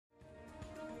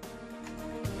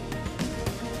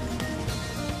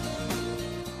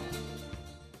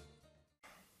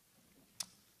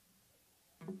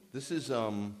This is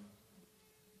for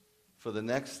the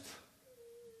next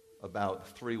about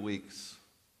 3 weeks.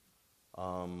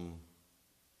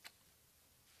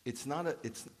 It's not a.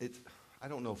 It's. I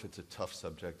don't know if it's a tough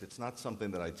subject. It's not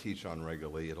something that I teach on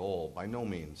regularly at all, by no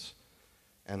means.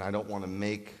 And I don't want to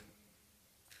make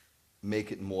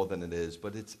it more than it is.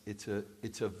 But it's a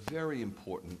very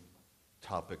important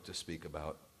topic to speak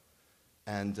about.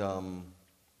 And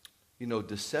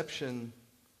deception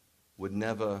would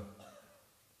never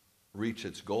reach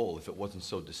its goal if it wasn't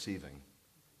so deceiving.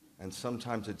 And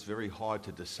sometimes it's very hard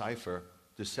to decipher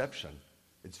deception.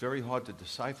 It's very hard to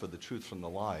decipher the truth from the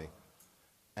lie.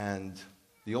 And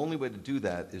the only way to do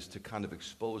that is to kind of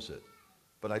expose it.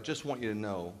 But I just want you to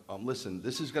know, listen,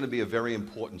 this is going to be a very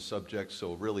important subject,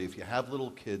 so really, if you have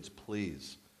little kids,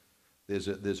 please,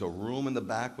 there's a room in the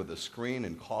back with a screen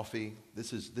and coffee.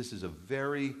 This is a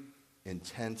very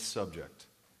intense subject.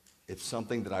 It's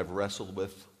something that I've wrestled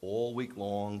with all week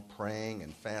long, praying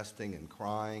and fasting and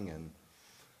crying.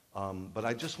 But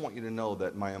I just want you to know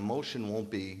that my emotion won't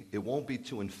be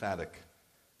too emphatic,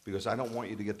 because I don't want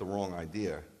you to get the wrong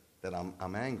idea that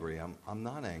I'm angry. I'm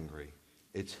not angry.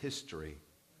 It's history.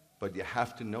 But you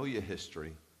have to know your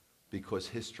history, because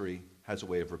history has a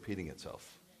way of repeating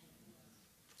itself.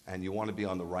 And you want to be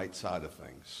on the right side of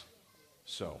things.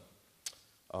 So,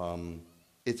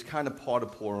 it's kind of part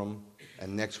of Purim,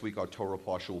 and next week our Torah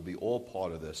Parsha will be all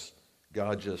part of this.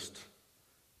 God just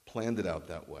planned it out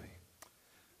that way.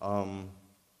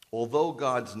 Although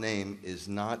God's name is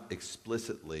not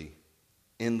explicitly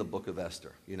in the book of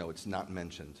Esther, it's not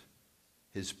mentioned,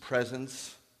 his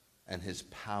presence and his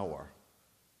power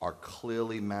are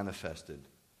clearly manifested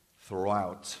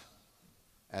throughout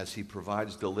as he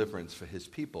provides deliverance for his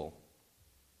people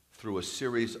through a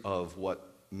series of what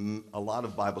a lot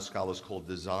of Bible scholars call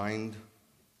designed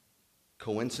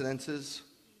coincidences.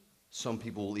 Some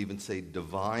people will even say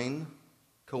divine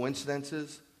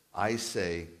coincidences. I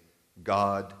say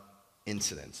God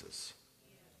incidences.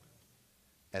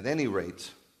 At any rate,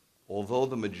 although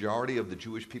the majority of the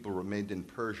Jewish people remained in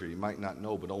Persia, you might not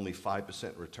know, but only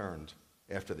 5% returned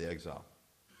after the exile.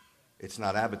 It's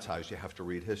not advertised. You have to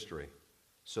read history.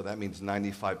 So that means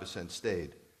 95%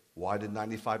 stayed. Why did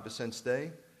 95%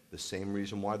 stay? The same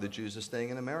reason why the Jews are staying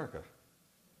in America.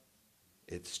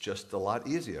 It's just a lot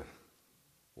easier.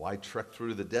 Why trek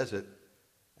through the desert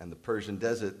and the Persian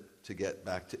desert to get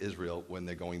back to Israel when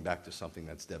they're going back to something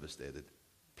that's devastated?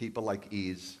 People like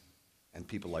ease and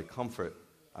people like comfort,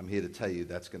 I'm here to tell you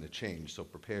that's going to change, so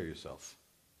prepare yourself.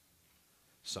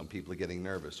 Some people are getting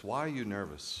nervous. Why are you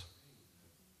nervous?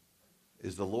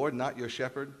 Is the Lord not your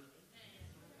shepherd?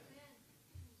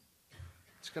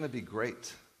 It's going to be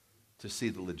great to see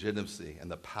the legitimacy and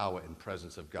the power and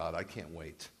presence of God. I can't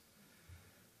wait.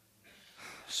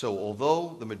 So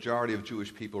although the majority of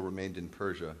Jewish people remained in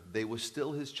Persia, they were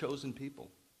still his chosen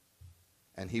people.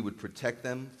 And he would protect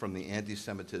them from the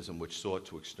anti-Semitism which sought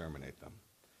to exterminate them.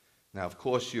 Now, of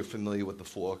course, you're familiar with the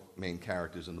four main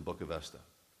characters in the book of Esther.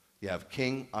 You have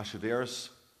King Ahasuerus,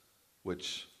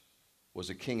 which was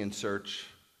a king in search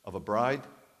of a bride.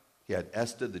 He had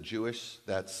Esther, the Jewish,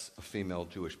 that's a female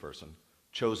Jewish person,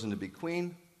 chosen to be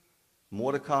queen.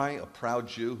 Mordecai, a proud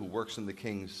Jew who works in the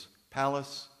king's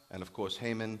palace. And of course,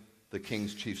 Haman, the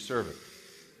king's chief servant.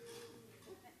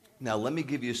 Now, let me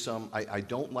give you some, I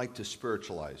don't like to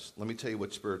spiritualize. Let me tell you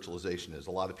what spiritualization is.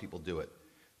 A lot of people do it.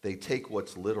 They take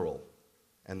what's literal,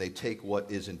 and they take what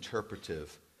is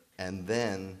interpretive, and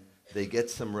then they get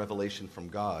some revelation from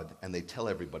God, and they tell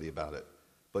everybody about it.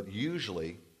 But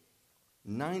usually,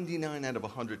 99 out of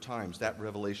 100 times, that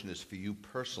revelation is for you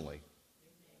personally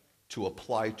to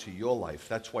apply to your life.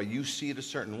 That's why you see it a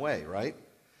certain way, right?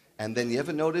 And then you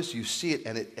ever notice you see it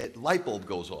and a light bulb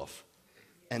goes off.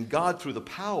 And God, through the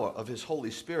power of his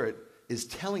Holy Spirit, is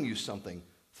telling you something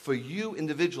for you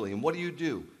individually. And what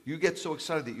do? You get so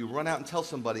excited that you run out and tell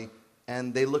somebody,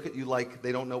 and they look at you like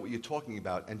they don't know what you're talking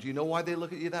about. And do you know why they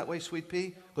look at you that way, sweet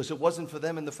pea? Because it wasn't for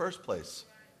them in the first place.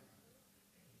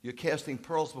 You're casting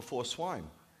pearls before swine.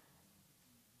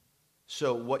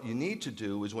 So what you need to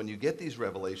do is when you get these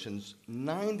revelations,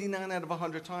 99 out of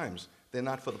 100 times, they're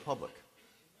not for the public.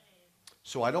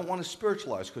 So I don't want to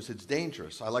spiritualize because it's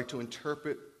dangerous. I like to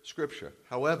interpret Scripture.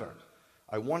 However,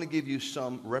 I want to give you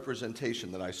some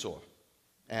representation that I saw.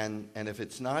 And if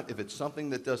it's something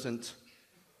that doesn't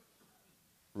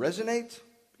resonate,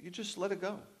 you just let it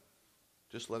go.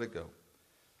 Just let it go.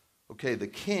 Okay, the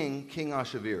king, King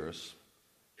Ahasuerus,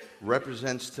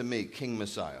 represents to me King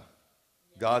Messiah,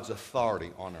 God's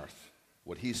authority on earth.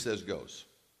 What he says goes.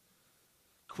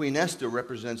 Queen Esther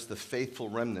represents the faithful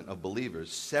remnant of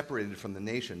believers separated from the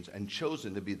nations and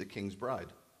chosen to be the king's bride.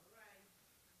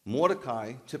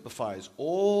 Mordecai typifies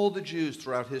all the Jews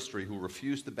throughout history who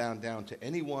refused to bow down to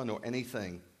anyone or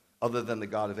anything other than the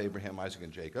God of Abraham, Isaac,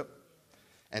 and Jacob.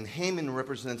 And Haman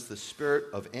represents the spirit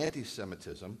of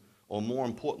anti-Semitism, or more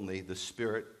importantly, the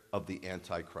spirit of the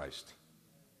Antichrist.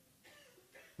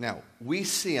 Now, we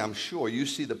see, I'm sure, you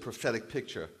see the prophetic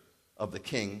picture of the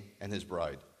king and his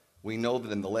bride. We know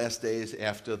that in the last days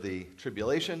after the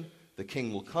tribulation, the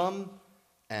king will come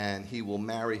and he will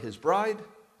marry his bride,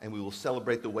 and we will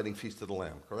celebrate the wedding feast of the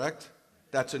Lamb, correct?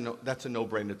 That's a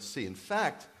no-brainer to see. In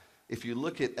fact, if you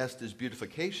look at Esther's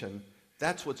beautification,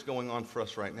 that's what's going on for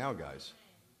us right now, guys.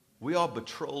 We are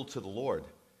betrothed to the Lord,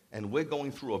 and we're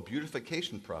going through a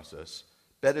beautification process,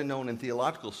 better known in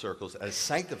theological circles as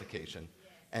sanctification,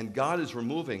 and God is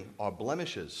removing our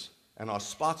blemishes and our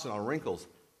spots and our wrinkles,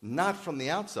 not from the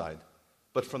outside,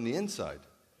 but from the inside.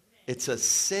 It's a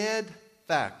sad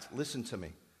fact. Listen to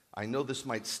me. I know this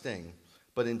might sting,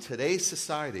 but in today's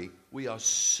society, we are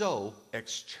so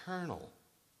external.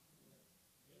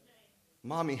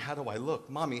 Mommy, how do I look?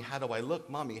 Mommy, how do I look?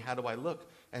 Mommy, how do I look?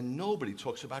 And nobody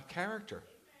talks about character.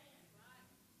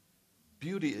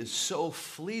 Beauty is so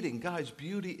fleeting. Guys,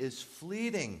 beauty is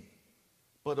fleeting.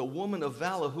 But a woman of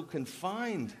valor who can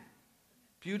find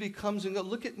beauty comes and goes.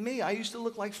 Look at me. I used to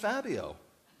look like Fabio.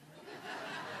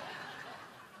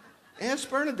 Ask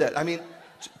Bernadette. I mean,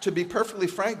 to be perfectly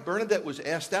frank, Bernadette was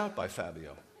asked out by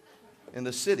Fabio. In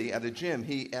the city, at a gym,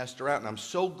 he asked her out. And I'm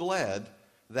so glad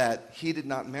that he did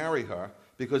not marry her,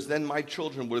 because then my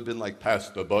children would have been like, pass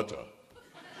the butter.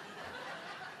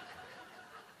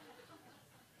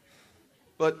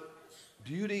 But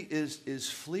beauty is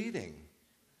fleeting.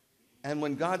 And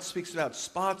when God speaks about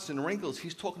spots and wrinkles,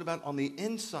 he's talking about on the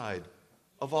inside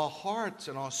of our hearts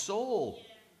and our soul.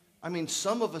 I mean,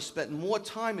 some of us spent more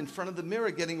time in front of the mirror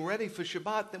getting ready for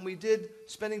Shabbat than we did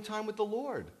spending time with the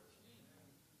Lord.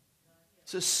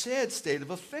 It's a sad state of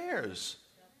affairs.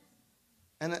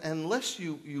 And unless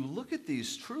you look at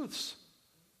these truths,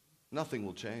 nothing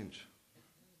will change.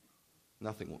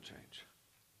 Nothing will change.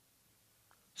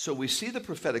 So we see the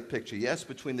prophetic picture, yes,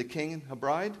 between the king and her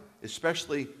bride,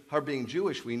 especially her being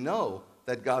Jewish. We know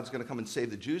that God's going to come and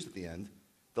save the Jews at the end.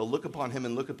 They'll look upon him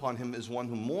and look upon him as one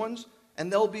who mourns,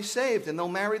 and they'll be saved, and they'll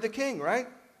marry the king, right?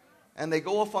 And they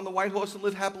go off on the white horse and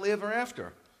live happily ever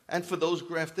after. And for those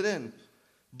grafted in.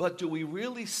 But do we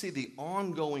really see the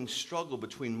ongoing struggle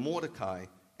between Mordecai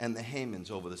and the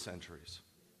Hamans over the centuries?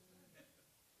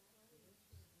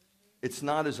 It's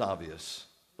not as obvious,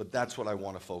 but that's what I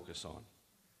want to focus on.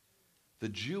 The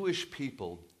Jewish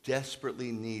people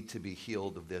desperately need to be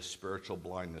healed of their spiritual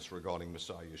blindness regarding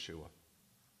Messiah Yeshua.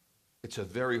 It's a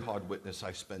very hard witness.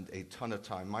 I spend a ton of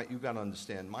time. You got to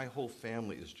understand, my whole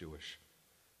family is Jewish.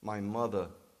 My mother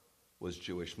was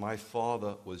Jewish. My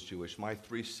father was Jewish. My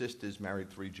 3 sisters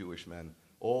married 3 Jewish men.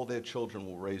 All their children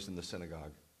were raised in the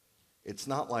synagogue. It's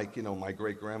not like, my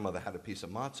great-grandmother had a piece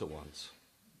of matzah once.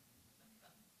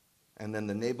 And then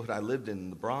the neighborhood I lived in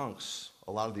the Bronx,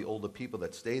 a lot of the older people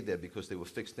that stayed there because they were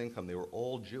fixed income, they were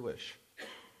all Jewish.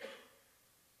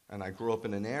 And I grew up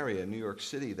in an area in New York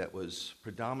City that was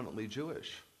predominantly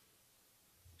Jewish.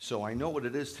 So I know what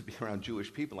it is to be around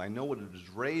Jewish people. I know what it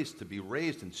is to be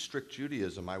raised in strict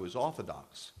Judaism. I was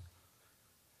Orthodox.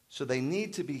 So they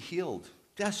need to be healed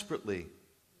desperately.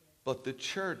 But the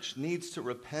church needs to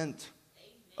repent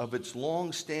of its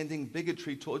long-standing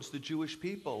bigotry towards the Jewish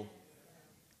people.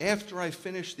 After I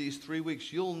finish these 3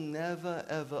 weeks, you'll never,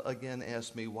 ever again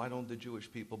ask me, why don't the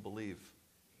Jewish people believe?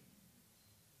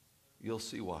 You'll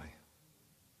see why.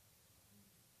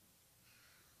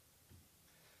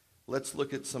 Let's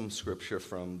look at some scripture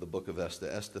from the book of Esther,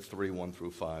 Esther 3, 1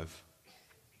 through 5.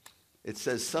 It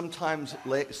says, sometime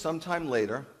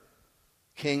later,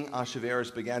 King Ahasuerus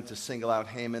began to single out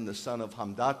Haman, the son of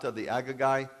Hamdata, the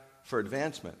Agagite, for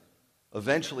advancement.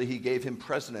 Eventually, he gave him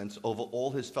precedence over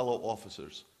all his fellow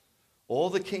officers. All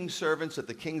the king's servants at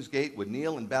the king's gate would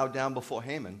kneel and bow down before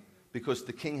Haman because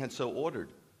the king had so ordered.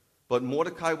 But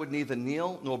Mordecai would neither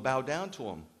kneel nor bow down to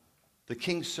him. The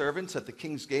king's servants at the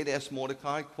king's gate asked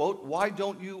Mordecai, quote, why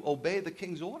don't you obey the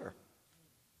king's order?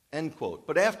 End quote.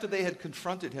 But after they had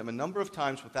confronted him a number of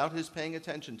times without his paying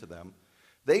attention to them,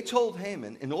 they told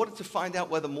Haman, in order to find out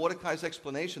whether Mordecai's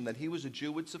explanation that he was a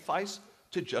Jew would suffice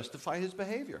to justify his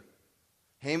behavior.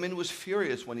 Haman was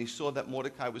furious when he saw that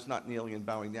Mordecai was not kneeling and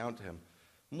bowing down to him.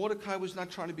 Mordecai was not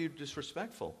trying to be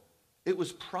disrespectful. It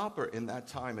was proper in that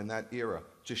time, in that era,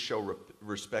 to show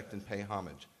respect and pay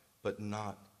homage, but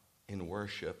not in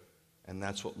worship. And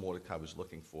that's what Mordecai was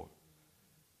looking for.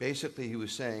 Basically, he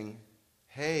was saying,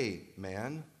 hey,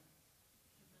 man,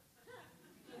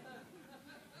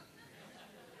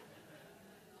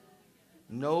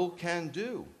 No can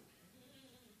do.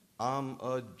 I'm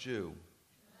a Jew.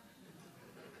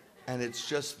 And it's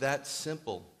just that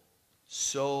simple.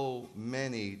 So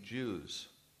many Jews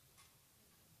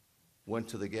went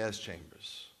to the gas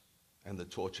chambers and the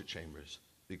torture chambers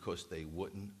because they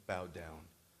wouldn't bow down.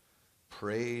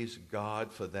 Praise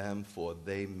God for them, for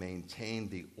they maintained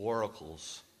the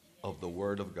oracles of the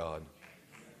Word of God.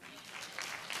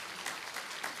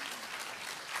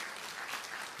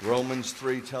 Romans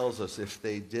 3 tells us if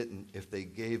they didn't, if they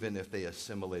gave in, if they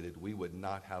assimilated, we would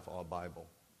not have our Bible.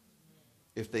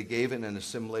 If they gave in and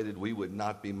assimilated, we would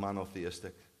not be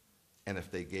monotheistic. And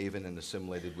if they gave in and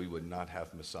assimilated, we would not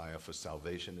have Messiah, for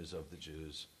salvation is of the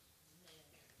Jews.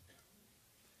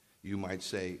 You might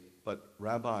say, but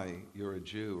Rabbi, you're a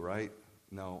Jew, right?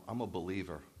 No, I'm a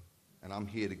believer, and I'm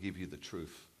here to give you the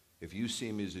truth. If you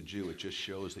see me as a Jew, it just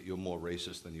shows that you're more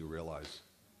racist than you realize.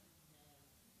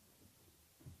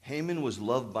 Haman was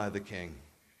loved by the king.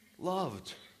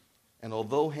 Loved. And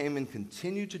although Haman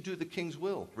continued to do the king's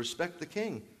will, respect the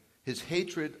king, his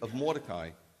hatred of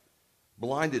Mordecai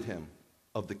blinded him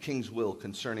of the king's will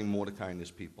concerning Mordecai and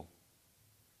his people.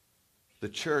 The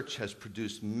church has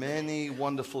produced many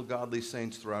wonderful godly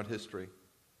saints throughout history,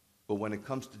 but when it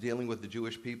comes to dealing with the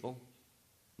Jewish people,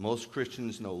 most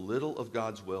Christians know little of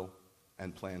God's will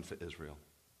and plan for Israel.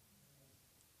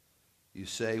 You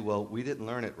say, well, we didn't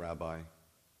learn it, Rabbi.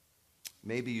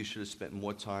 Maybe you should have spent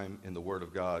more time in the Word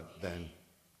of God than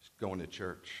going to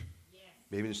church. Yes.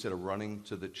 Maybe instead of running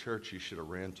to the church, you should have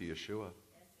ran to Yeshua.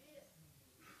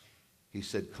 He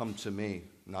said, come to me,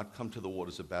 not come to the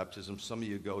waters of baptism. Some of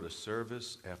you go to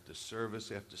service after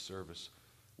service after service,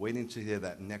 waiting to hear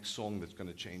that next song that's going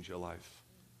to change your life.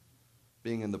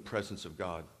 Being in the presence of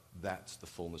God, that's the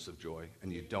fullness of joy.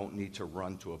 And you don't need to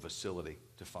run to a facility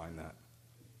to find that.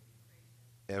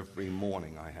 Every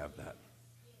morning I have that.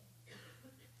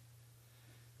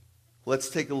 Let's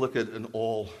take a look at an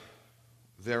all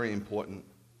very important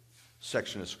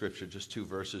section of Scripture, just 2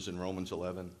 verses in Romans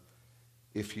 11.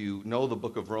 If you know the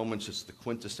book of Romans, it's the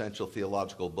quintessential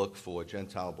theological book for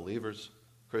Gentile believers,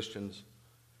 Christians.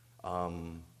 But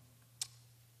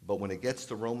when it gets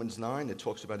to Romans 9, it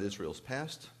talks about Israel's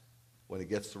past. When it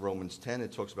gets to Romans 10,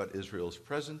 it talks about Israel's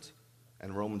present.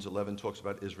 And Romans 11 talks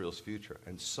about Israel's future.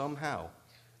 And somehow,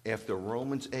 after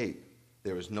Romans 8,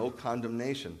 there is no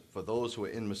condemnation for those who are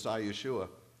in Messiah Yeshua.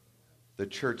 The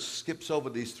church skips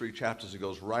over these 3 chapters and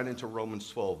goes right into Romans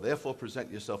 12. Therefore,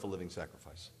 present yourself a living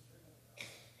sacrifice.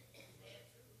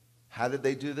 How did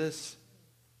they do this?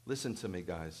 Listen to me,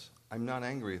 guys. I'm not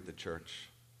angry at the church.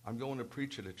 I'm going to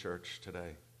preach at a church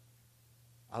today.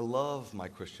 I love my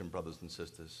Christian brothers and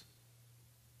sisters.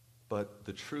 But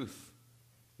the truth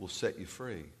will set you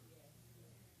free.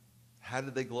 How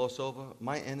did they gloss over?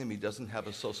 My enemy doesn't have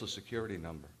a social security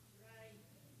number.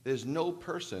 There's no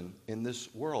person in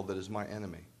this world that is my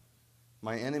enemy.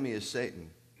 My enemy is Satan.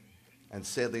 And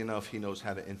sadly enough, he knows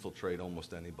how to infiltrate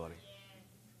almost anybody.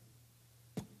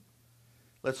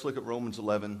 Let's look at Romans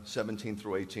 11, 17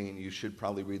 through 18. You should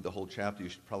probably read the whole chapter. You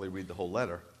should probably read the whole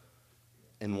letter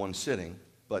in one sitting.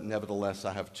 But nevertheless,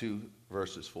 I have 2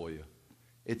 verses for you.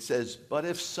 It says, but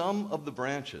if some of the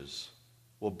branches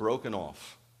were broken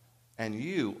off, and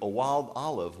you, a wild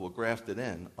olive, were grafted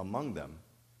in among them,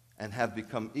 and have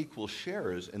become equal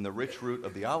sharers in the rich root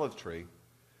of the olive tree,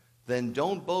 then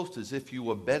don't boast as if you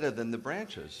were better than the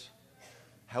branches.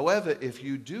 However, if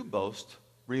you do boast,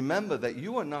 remember that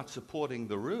you are not supporting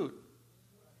the root.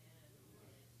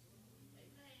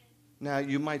 Now,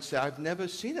 you might say, I've never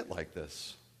seen it like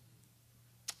this.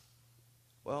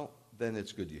 Well, then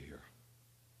it's good you're here.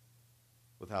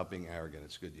 Without being arrogant,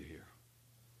 it's good you're here.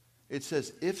 It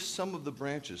says, if some of the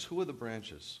branches, who are the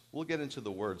branches? We'll get into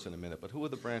the words in a minute, but who are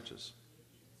the branches?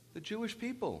 The Jewish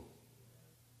people.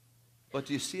 But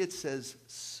do you see it says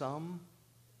some?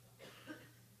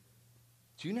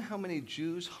 Do you know how many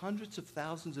Jews, hundreds of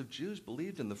thousands of Jews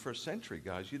believed in the first century,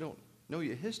 guys? You don't know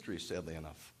your history, sadly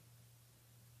enough.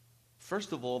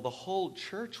 First of all, the whole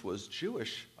church was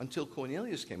Jewish until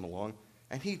Cornelius came along,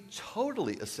 and he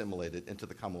totally assimilated into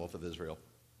the Commonwealth of Israel.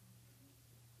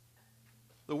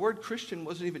 The word Christian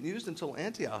wasn't even used until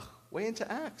Antioch, way into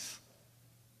Acts.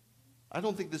 I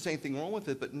don't think there's anything wrong with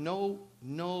it, but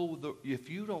if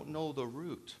you don't know the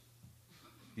root,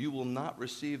 you will not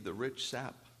receive the rich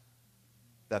sap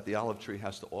that the olive tree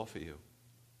has to offer you.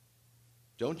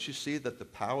 Don't you see that the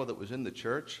power that was in the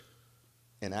church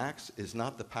in Acts is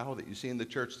not the power that you see in the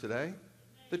church today?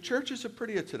 The churches are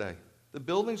prettier today. The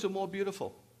buildings are more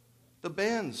beautiful. The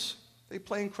bands, they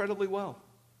play incredibly well.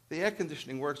 The air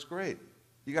conditioning works great.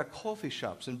 You got coffee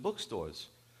shops and bookstores.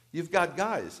 You've got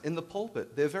guys in the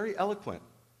pulpit. They're very eloquent.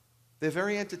 They're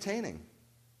very entertaining.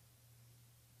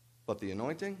 But the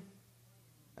anointing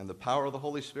and the power of the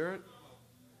Holy Spirit,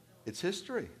 it's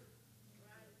history.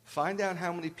 Find out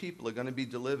how many people are going to be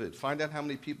delivered. Find out how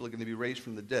many people are going to be raised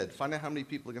from the dead. Find out how many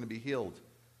people are going to be healed.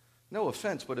 No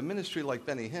offense, but a ministry like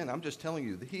Benny Hinn, I'm just telling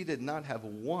you, he did not have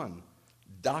one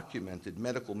documented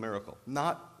medical miracle.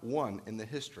 Not one in the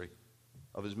history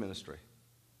of his ministry.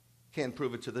 Can't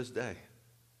prove it to this day.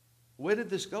 Where did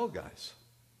this go, guys?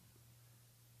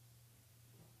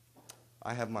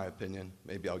 I have my opinion.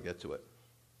 Maybe I'll get to it.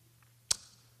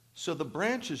 So the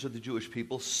branches of the Jewish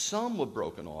people, some were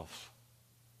broken off.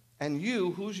 And you,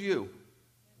 who's you?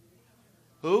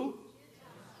 Who?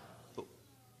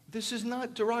 This is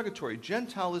not derogatory.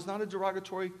 Gentile is not a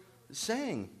derogatory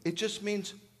saying. It just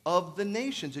means of the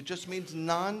nations. It just means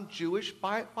non-Jewish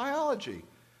biology.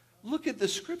 Look at the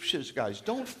scriptures, guys.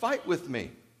 Don't fight with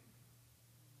me.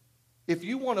 If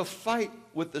you want to fight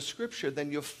with the scripture,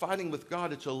 then you're fighting with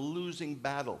God. It's a losing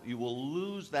battle. You will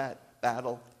lose that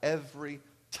battle every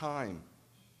time.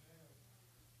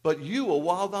 But you, a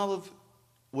wild olive,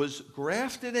 was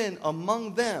grafted in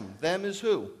among them. Them is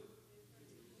who?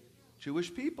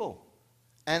 Jewish people.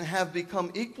 And have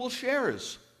become equal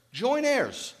sharers, joint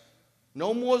heirs.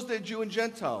 No more is there Jew and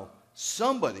Gentile.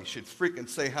 Somebody should freaking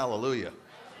say hallelujah.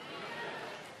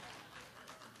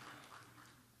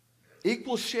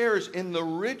 Equal shares in the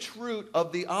rich root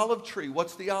of the olive tree.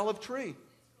 What's the olive tree?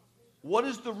 What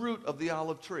is the root of the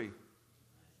olive tree?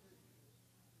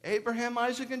 Abraham,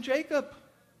 Isaac, and Jacob.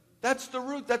 That's the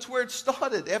root. That's where it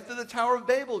started, after the Tower of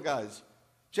Babel, guys.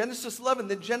 Genesis 11,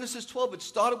 then Genesis 12. It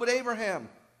started with Abraham.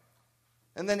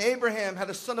 And then Abraham had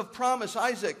a son of promise,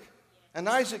 Isaac. And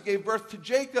Isaac gave birth to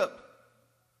Jacob,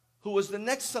 who was the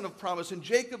next son of promise. And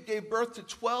Jacob gave birth to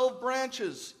 12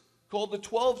 branches, called the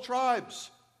 12 tribes.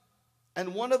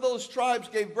 And one of those tribes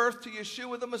gave birth to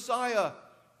Yeshua the Messiah.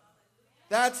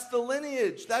 That's the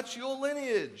lineage. That's your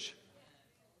lineage.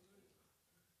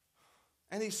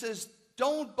 And he says,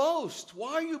 don't boast.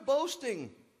 Why are you boasting?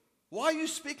 Why are you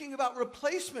speaking about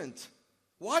replacement?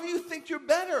 Why do you think you're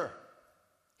better?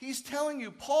 He's telling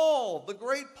you, Paul, the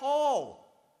great Paul,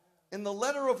 in the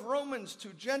letter of Romans to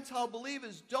Gentile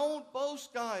believers, don't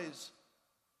boast, guys,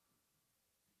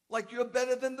 like you're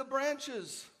better than the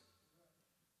branches.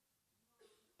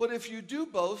 But if you do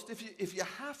boast, if you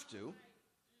have to,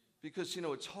 because, you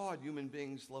know, it's hard. Human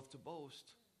beings love to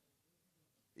boast,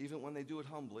 even when they do it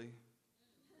humbly.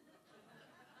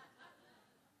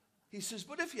 He says,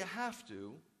 but if you have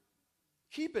to,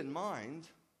 keep in mind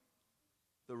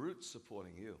the root's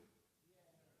supporting you.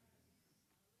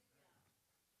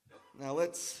 Now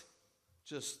let's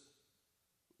just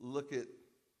look at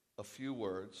a few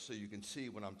words so you can see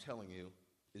what I'm telling you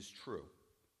is true.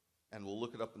 And we'll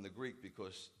look it up in the Greek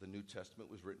because the New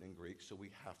Testament was written in Greek, so we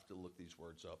have to look these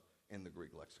words up in the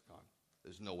Greek lexicon.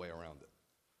 There's no way around it.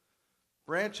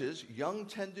 Branches, young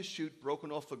tender shoot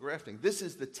broken off for grafting. This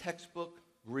is the textbook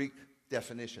Greek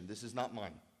definition. This is not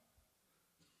mine.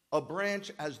 A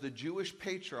branch, as the Jewish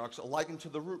patriarchs, are likened to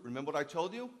the root. Remember what I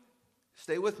told you?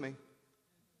 Stay with me,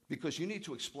 because you need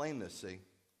to explain this, see?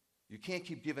 You can't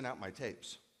keep giving out my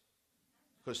tapes,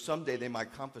 because someday they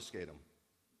might confiscate them.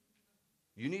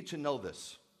 You need to know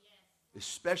this,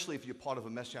 especially if you're part of a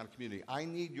Messianic community. I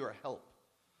need your help.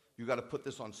 You got to put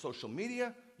this on social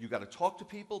media. You got to talk to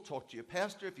people, talk to your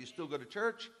pastor if you still go to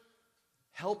church.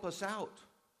 Help us out.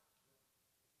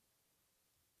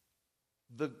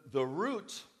 The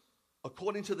roots,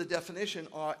 according to the definition,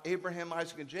 are Abraham,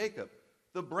 Isaac, and Jacob.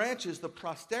 The branches, the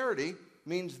posterity,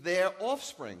 means their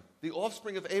offspring. The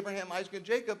offspring of Abraham, Isaac, and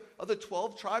Jacob are the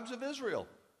 12 tribes of Israel.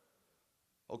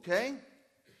 Okay?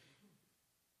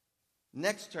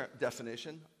 Next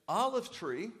definition, olive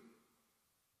tree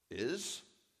is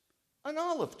an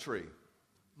olive tree.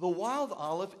 The wild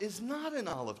olive is not an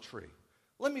olive tree.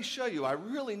 Let me show you. I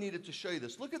really needed to show you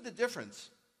this. Look at the difference.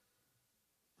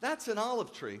 That's an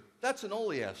olive tree. That's an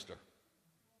oleaster.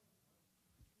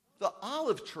 The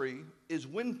olive tree is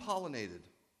wind-pollinated,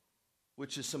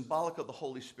 which is symbolic of the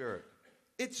Holy Spirit.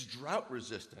 It's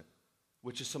drought-resistant,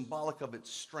 which is symbolic of its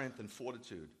strength and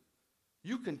fortitude.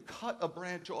 You can cut a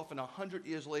branch off, and 100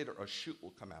 years later, a shoot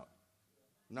will come out.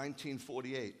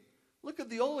 1948. Look at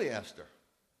the oleaster.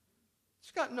 It's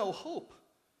got no hope.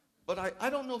 But I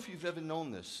don't know if you've ever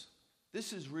known this.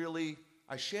 This is really,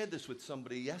 I shared this with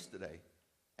somebody yesterday,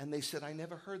 and they said, I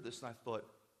never heard this. And I thought,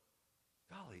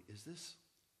 golly, is this,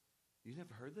 you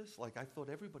never heard this? Like, I thought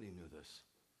everybody knew this.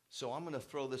 So I'm going to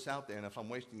throw this out there, and if I'm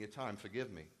wasting your time,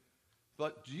 forgive me.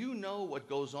 But do you know what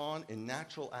goes on in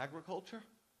natural agriculture?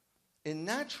 In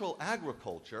natural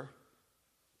agriculture,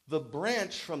 the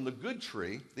branch from the good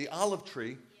tree, the olive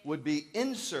tree, would be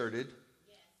inserted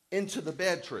into the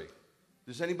bad tree.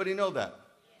 Does anybody know that?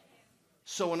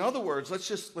 So in other words, let's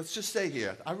just say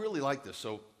here, I really like this,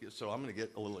 so I'm going to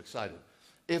get a little excited.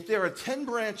 If there are 10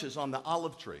 branches on the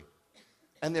olive tree,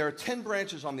 and there are 10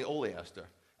 branches on the oleaster,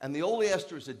 and the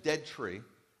oleaster is a dead tree,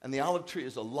 and the olive tree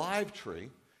is a live tree,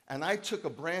 and I took a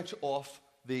branch off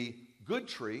the good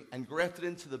tree and grafted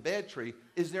into the bad tree,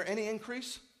 is there any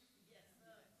increase?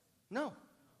 No.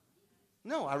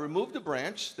 No, I removed a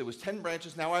branch. There was 10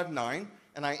 branches, now I have 9,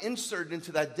 and I inserted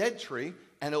into that dead tree,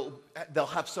 and they'll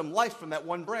have some life from that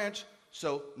one branch,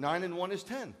 so 9 and 1 is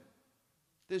 10.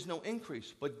 There's no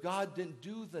increase. But God didn't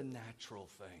do the natural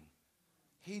thing.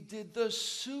 He did the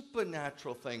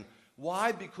supernatural thing.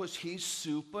 Why? Because he's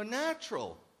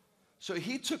supernatural. So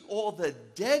he took all the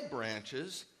dead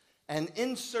branches and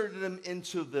inserted them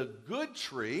into the good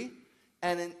tree,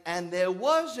 and there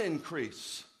was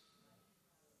increase.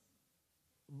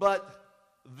 But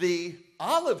the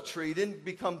olive tree didn't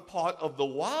become part of the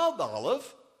wild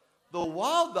olive. The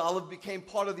wild olive became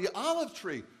part of the olive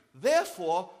tree.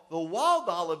 Therefore, the wild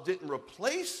olive didn't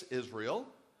replace Israel.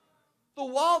 The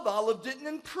wild olive didn't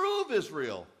improve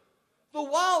Israel. The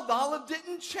wild olive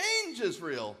didn't change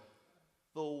Israel.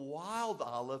 The wild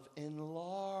olive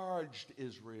enlarged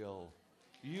Israel.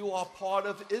 You are part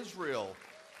of Israel.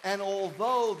 And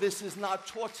although this is not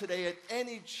taught today at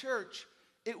any church,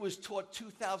 it was taught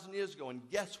 2,000 years ago. And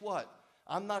guess what?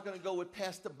 I'm not going to go with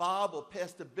Pastor Bob or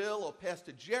Pastor Bill or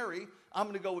Pastor Jerry. I'm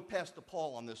going to go with Pastor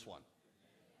Paul on this one.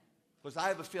 Because I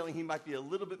have a feeling he might be a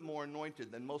little bit more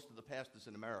anointed than most of the pastors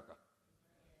in America.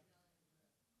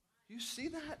 You see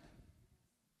that?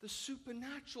 The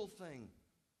supernatural thing.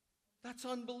 That's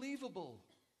unbelievable.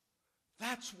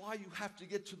 That's why you have to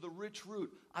get to the rich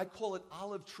root. I call it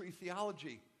olive tree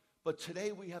theology. But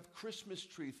today we have Christmas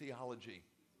tree theology.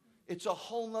 It's a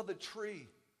whole nother tree.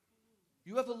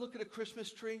 You ever look at a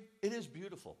Christmas tree? It is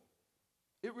beautiful.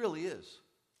 It really is.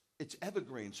 It's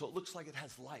evergreen, so it looks like it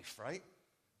has life, right?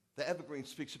 The evergreen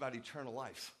speaks about eternal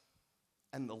life.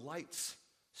 And the lights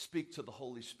speak to the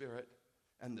Holy Spirit.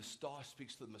 And the star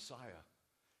speaks to the Messiah.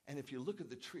 And if you look at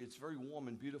the tree, it's very warm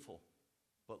and beautiful.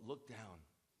 But look down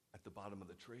at the bottom of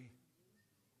the tree.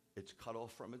 It's cut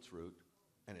off from its root,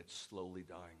 and it's slowly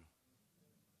dying.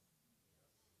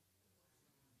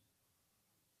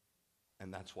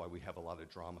 And that's why we have a lot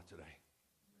of drama today.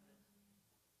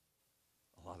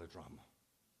 A lot of drama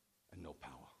and no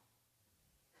power.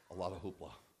 A lot of hoopla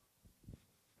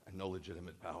and no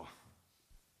legitimate power.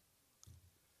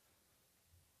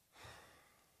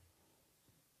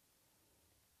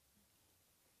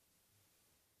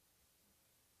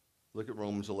 Look at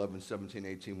Romans 11, 17,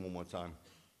 18 one more time.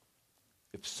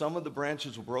 If some of the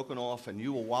branches were broken off and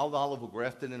you, a wild olive, were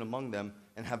grafted in among them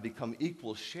and have become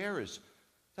equal sharers,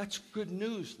 that's good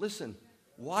news. Listen,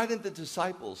 why didn't the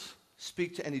disciples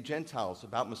speak to any Gentiles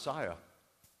about Messiah?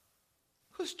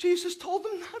 Because Jesus told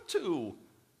them not to.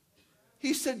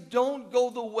 He said, don't go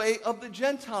the way of the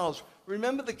Gentiles.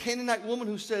 Remember the Canaanite woman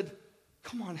who said,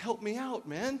 come on, help me out,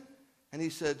 man. And he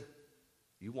said,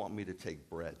 you want me to take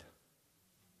bread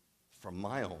from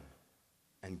my own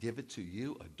and give it to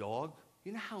you, a dog?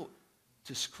 You know how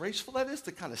disgraceful that is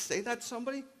to kind of say that to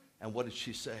somebody? And what did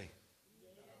she say?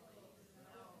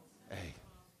 Hey,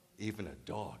 even a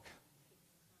dog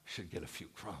should get a few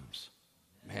crumbs.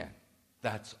 Man,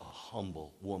 that's a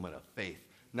humble woman of faith,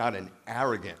 not an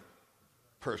arrogant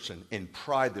person in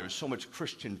pride. There's so much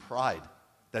Christian pride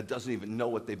that doesn't even know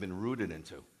what they've been rooted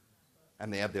into.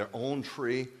 And they have their own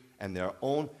tree and their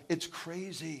own, it's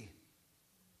crazy.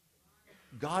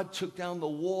 God took down the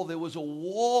wall. There was a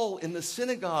wall in the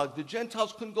synagogue. The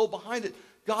Gentiles couldn't go behind it.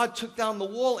 God took down the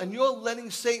wall, and you're letting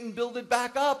Satan build it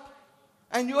back up.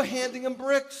 And you're handing him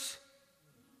bricks.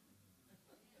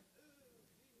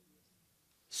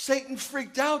 Satan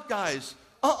freaked out, guys.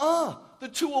 The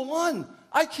 2 are one.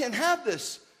 I can't have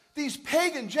this. These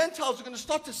pagan Gentiles are going to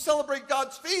start to celebrate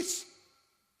God's feasts.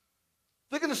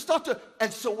 They're going to start to,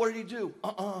 and so what did he do?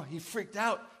 He freaked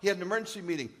out. He had an emergency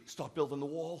meeting. Start building the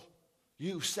wall.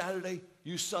 You Saturday,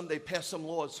 you Sunday, pass some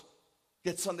laws.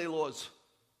 Get Sunday laws.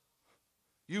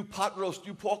 You pot roast,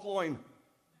 you pork loin.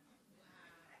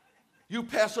 You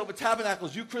Passover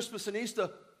tabernacles, you Christmas and Easter.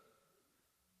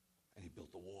 And he built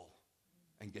the wall.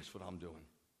 And guess what I'm doing?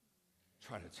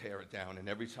 Trying to tear it down. And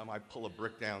every time I pull a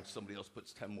brick down, somebody else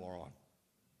puts 10 more on.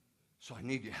 So I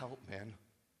need your help, man.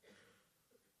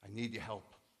 I need your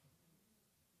help.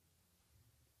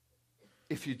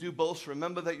 If you do both,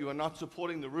 remember that you are not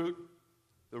supporting the root.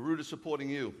 The root is supporting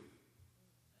you.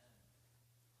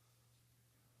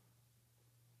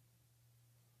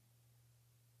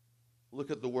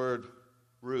 Look at the word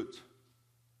root.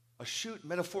 A shoot,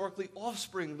 metaphorically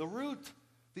offspring, the root.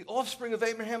 The offspring of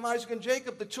Abraham, Isaac, and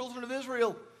Jacob, the children of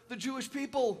Israel, the Jewish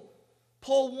people.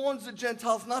 Paul warns the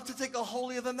Gentiles not to take a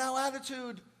holier-than-thou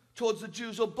attitude towards the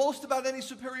Jews or boast about any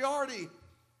superiority.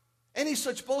 Any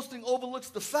such boasting overlooks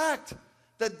the fact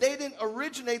that they didn't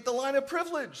originate the line of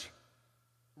privilege.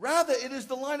 Rather, it is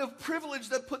the line of privilege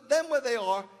that put them where they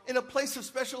are in a place of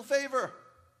special favor.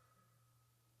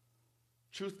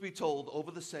 Truth be told, over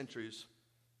the centuries,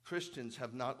 Christians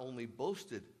have not only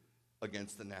boasted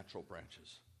against the natural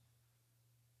branches,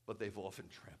 but they've often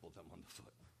trampled them on the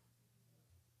foot.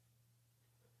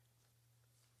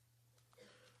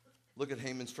 Look at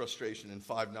Haman's frustration in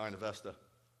 5:9 of Esther.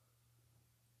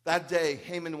 That day,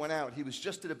 Haman went out. He was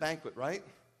just at a banquet, right?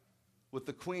 With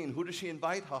the queen. Who does she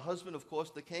invite? Her husband, of course,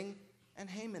 the king, and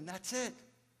Haman. That's it.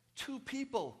 2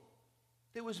 people.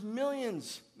 There was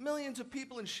millions of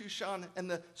people in Shushan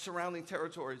and the surrounding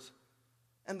territories.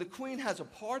 And the queen has a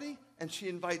party, and she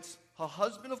invites her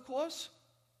husband, of course.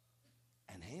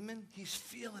 And Haman, he's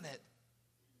feeling it.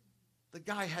 The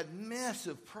guy had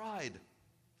massive pride.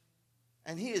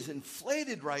 And he is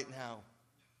inflated right now.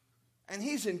 And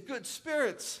he's in good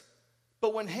spirits.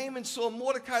 But when Haman saw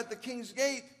Mordecai at the king's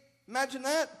gate, imagine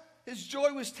that. His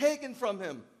joy was taken from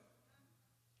him.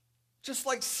 Just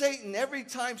like Satan, every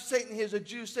time Satan hears a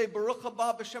Jew say, Baruch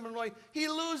haba b'shem Adonai, he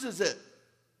loses it.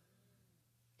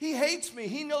 He hates me.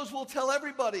 He knows we'll tell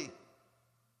everybody.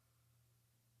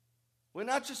 We're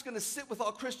not just going to sit with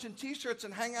our Christian t-shirts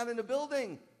and hang out in a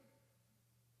building.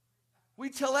 We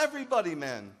tell everybody,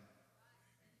 man.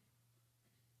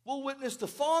 We'll witness to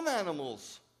farm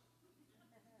animals.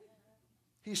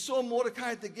 He saw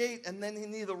Mordecai at the gate, and then he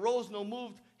neither rose nor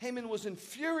moved. Haman was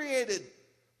infuriated.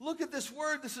 Look at this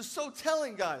word. This is so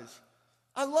telling, guys.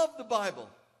 I love the Bible.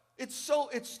 There's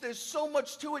so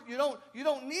much to it. You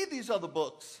don't need these other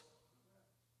books.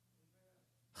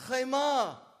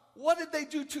 Chema. What did they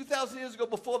do 2,000 years ago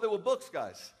before there were books,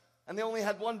 guys? And they only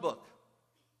had one book.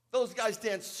 Those guys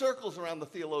dance circles around the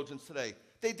theologians today.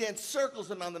 They dance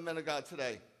circles around the men of God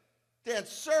today. Dance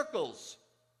circles.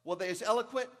 Were they as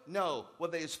eloquent? No. Were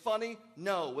they as funny?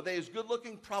 No. Were they as good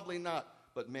looking? Probably not.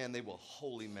 But man, they were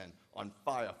holy men on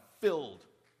fire, filled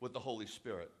with the Holy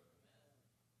Spirit.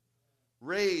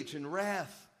 Rage and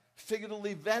wrath,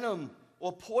 figuratively venom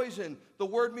or poison. The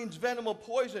word means venom or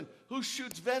poison. Who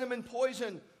shoots venom and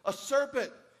poison? A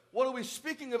serpent. What are we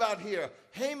speaking about here?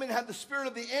 Haman had the spirit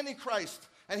of the Antichrist,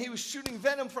 and he was shooting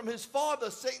venom from his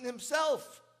father, Satan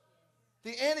himself.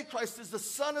 The Antichrist is the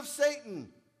son of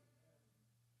Satan.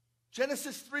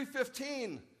 Genesis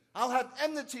 3:15, I'll have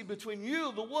enmity between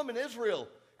you, the woman Israel,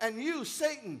 and you,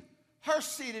 Satan, her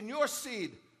seed and your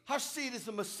seed. Her seed is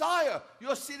the Messiah.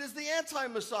 Your seed is the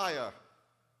anti-Messiah.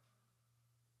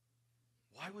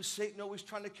 Why was Satan always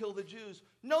trying to kill the Jews?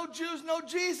 No Jews, no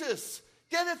Jesus.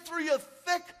 Get it through your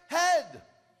thick head.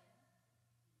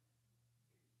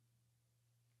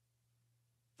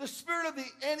 The spirit of the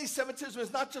anti-Semitism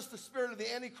is not just the spirit of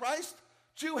the Antichrist.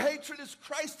 Jew hatred is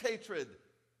Christ hatred.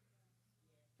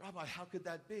 Rabbi, how could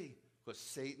that be? Because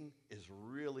Satan is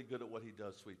really good at what he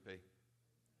does, sweet pea.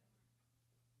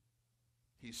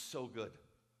 He's so good.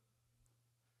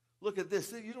 Look at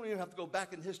this. You don't even have to go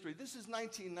back in history. This is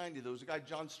 1990. There was a guy,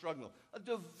 John Strugnell, a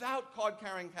devout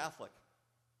card-carrying Catholic.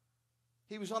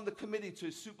 He was on the committee to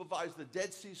supervise the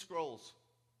Dead Sea Scrolls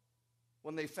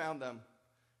when they found them.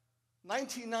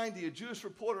 1990, a Jewish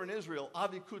reporter in Israel,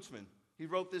 Avi Kutzman, he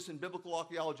wrote this in Biblical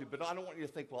Archaeology, but I don't want you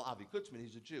to think, well, Avi Kutzman,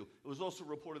 he's a Jew. It was also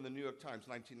reported in the New York Times,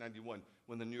 1991,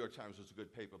 when the New York Times was a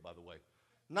good paper, by the way.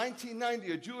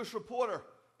 1990, a Jewish reporter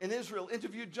in Israel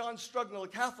interviewed John Strugnell, a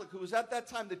Catholic who was at that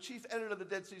time the chief editor of the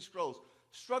Dead Sea Scrolls.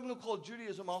 Strugnell called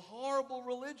Judaism a horrible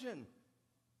religion.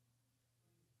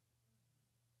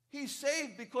 He's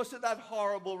saved because of that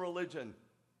horrible religion.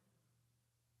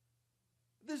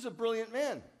 This is a brilliant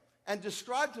man, and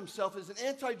described himself as an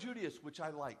anti-Judaist, which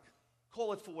I like.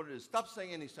 Call it for what it is. Stop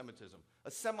saying anti-Semitism.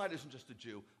 A Semite isn't just a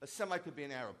Jew. A Semite could be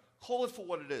an Arab. Call it for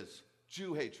what it is.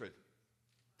 Jew hatred.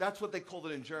 That's what they called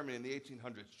it in Germany in the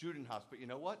 1800s, Judenhass. But you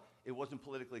know what? It wasn't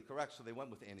politically correct, so they went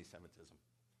with anti-Semitism.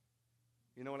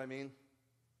 You know what I mean?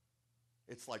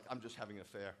 It's like, I'm just having an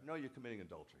affair. No, you're committing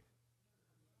adultery.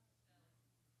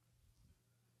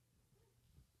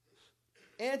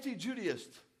 Anti-Judaist.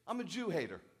 I'm a Jew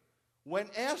hater. When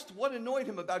asked what annoyed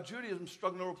him about Judaism,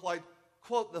 Strugnell replied,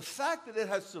 quote, the fact that it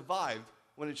has survived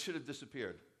when it should have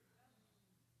disappeared.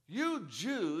 You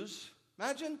Jews,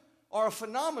 imagine, are a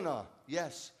phenomena.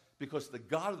 Yes, because the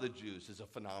God of the Jews is a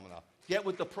phenomena. Get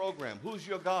with the program. Who's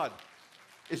your God?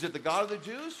 Is it the God of the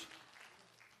Jews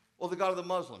or the God of the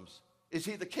Muslims? Is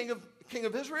he the king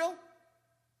of Israel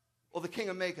or the king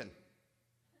of Macon?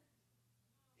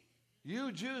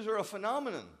 You Jews are a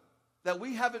phenomenon that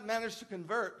we haven't managed to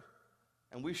convert,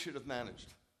 and we should have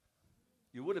managed.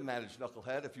 You would have managed,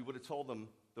 knucklehead, if you would have told them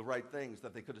the right things,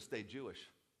 that they could have stayed Jewish.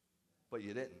 But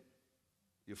you didn't.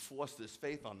 You forced this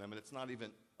faith on them, and it's not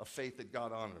even a faith that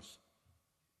God honors.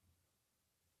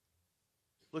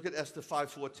 Look at Esther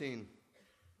 5:14.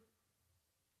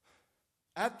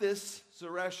 At this,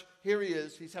 Zeresh, here he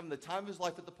is. He's having the time of his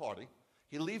life at the party.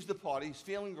 He leaves the party. He's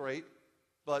feeling great.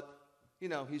 But,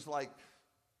 he's like,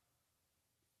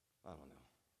 I don't know.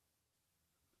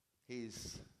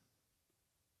 He's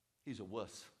a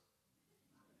wuss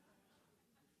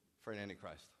for an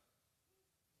Antichrist.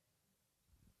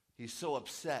 He's so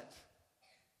upset.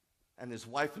 And his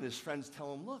wife and his friends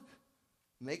tell him, look,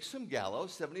 make some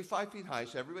gallows, 75 feet high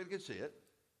so everybody can see it.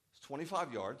 It's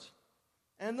 25 yards.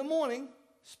 And in the morning,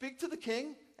 speak to the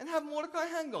king and have Mordecai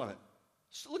hanged on it.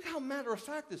 So look how matter of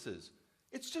fact this is.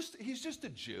 He's just a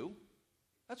Jew.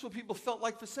 That's what people felt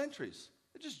like for centuries.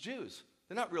 They're just Jews.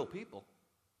 They're not real people.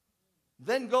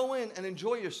 Then go in and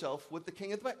enjoy yourself with the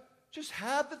king at the back. Just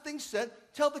have the thing said,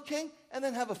 tell the king, and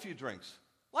then have a few drinks.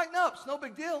 Lighten up. It's no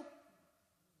big deal.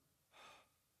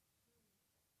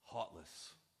 Heartless.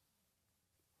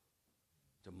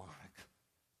 Demonic.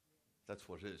 That's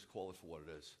what it is. Call it for what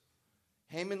it is.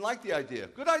 Haman liked the idea.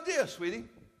 Good idea, sweetie.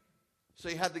 So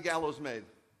he had the gallows made.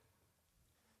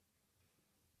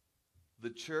 The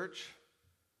church,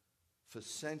 for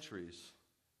centuries,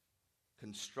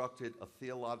 constructed a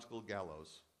theological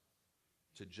gallows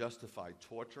to justify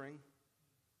torturing,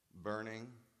 burning,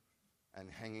 and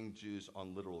hanging Jews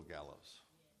on literal gallows.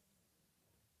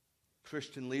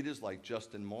 Christian leaders like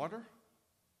Justin Martyr,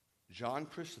 John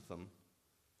Chrysostom,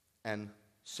 and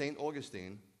St.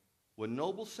 Augustine were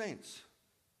noble saints,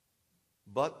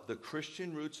 but the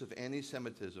Christian roots of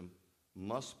anti-Semitism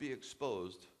must be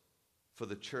exposed for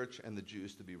the church and the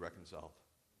Jews to be reconciled.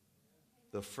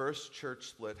 The first church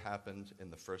split happened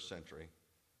in the first century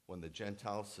when the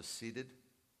Gentiles seceded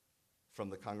from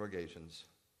the congregations.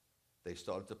 They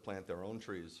started to plant their own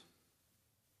trees,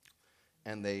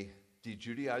 and they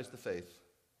de-Judaized the faith,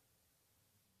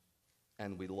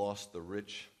 and we lost the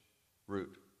rich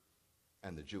root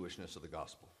and the Jewishness of the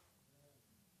gospel.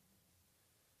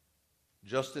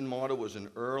 Justin Martyr was an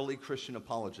early Christian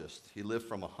apologist. He lived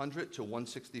from 100 to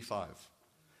 165.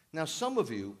 Now, some of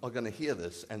you are going to hear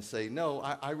this and say, no,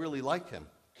 I really like him.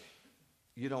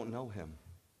 You don't know him,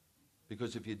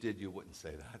 because if you did, you wouldn't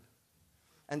say that.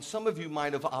 And some of you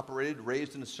might have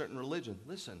raised in a certain religion.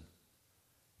 Listen,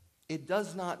 it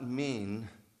does not mean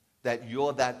that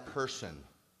you're that person.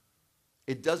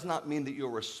 It does not mean that you're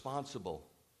responsible,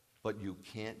 but you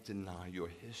can't deny your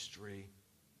history.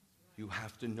 You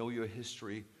have to know your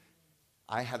history.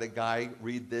 I had a guy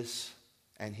read this,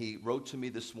 and he wrote to me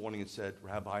this morning and said,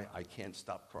 Rabbi, I can't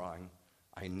stop crying.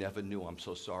 I never knew. I'm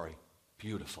so sorry.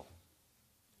 Beautiful.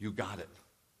 You got it.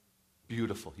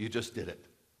 Beautiful. You just did it.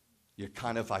 You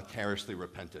kind of vicariously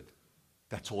repented.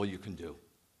 That's all you can do.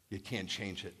 You can't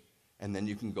change it. And then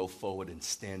you can go forward and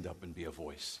stand up and be a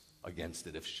voice against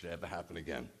it if it should ever happen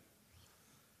again.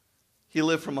 He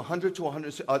lived from 100 to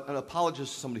 100, an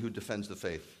apologist is somebody who defends the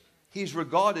faith. He's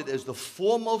regarded as the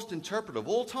foremost interpreter of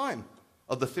all time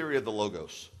of the theory of the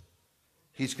Logos.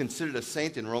 He's considered a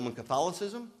saint in Roman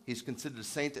Catholicism, he's considered a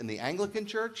saint in the Anglican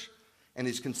Church, and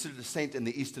he's considered a saint in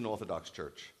the Eastern Orthodox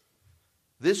Church.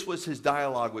 This was his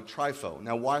dialogue with Trypho.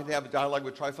 Now, why did he have a dialogue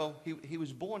with Trypho? He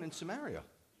was born in Samaria.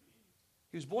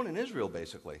 He was born in Israel,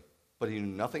 basically. But he knew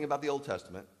nothing about the Old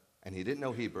Testament, and he didn't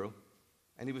know Hebrew,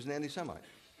 and he was an anti-Semite.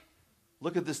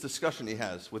 Look at this discussion he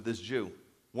has with this Jew,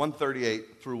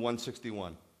 138 through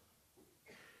 161.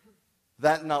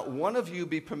 That not one of you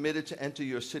be permitted to enter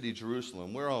your city,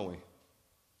 Jerusalem. Where are we?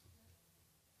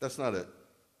 That's not it.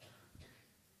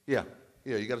 Yeah,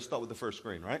 you got to start with the first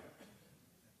screen, right?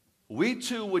 We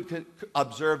too would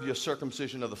observe your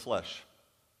circumcision of the flesh,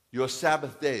 your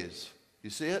Sabbath days. You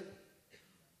see it?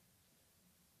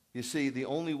 You see, the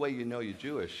only way you know you're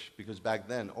Jewish, because back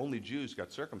then only Jews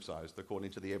got circumcised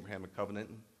according to the Abrahamic covenant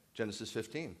in Genesis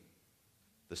 15.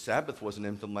 The Sabbath wasn't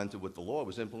implemented with the law, it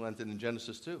was implemented in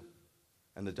Genesis 2.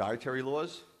 And the dietary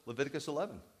laws, Leviticus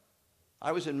 11.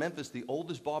 I was in Memphis, the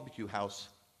oldest barbecue house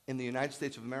in the United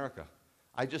States of America.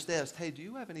 I just asked, hey, do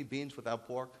you have any beans without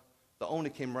pork? The owner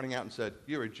came running out and said,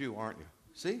 you're a Jew, aren't you?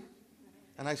 See?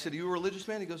 And I said, are you a religious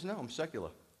man? He goes, no, I'm secular.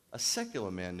 A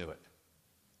secular man knew it.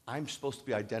 I'm supposed to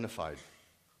be identified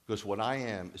because what I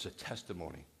am is a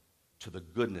testimony to the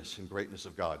goodness and greatness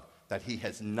of God, that he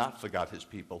has not forgot his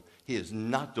people, he has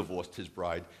not divorced his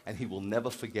bride, and he will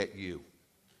never forget you.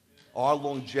 Our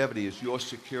longevity is your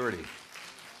security.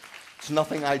 It's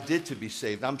nothing I did to be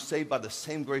saved. I'm saved by the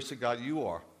same grace of God you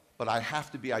are. but I have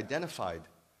to be identified.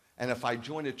 And if I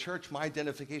join a church, my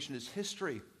identification is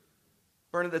history.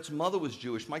 Bernadette's mother was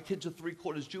Jewish. My kids are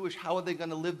 3/4 Jewish. How are they going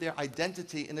to live their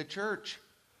identity in a church?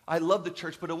 I love the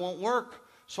church, but it won't work.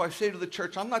 So I say to the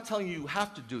church, I'm not telling you you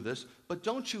have to do this, but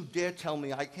don't you dare tell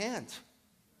me I can't.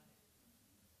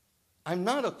 I'm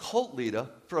not a cult leader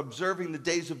for observing the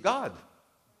days of God.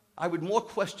 I would more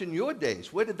question your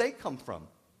days. Where did they come from?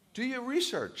 Do your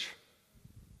research.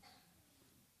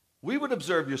 We would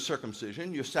observe your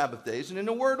circumcision, your Sabbath days, and in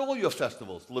a word, all your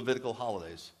festivals, Levitical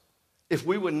holidays, if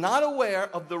we were not aware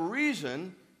of the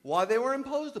reason why they were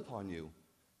imposed upon you,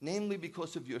 namely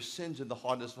because of your sins and the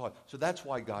hardness of heart. So that's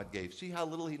why God gave. See how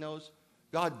little he knows?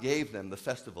 God gave them the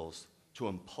festivals to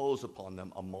impose upon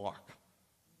them a mark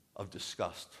of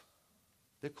disgust.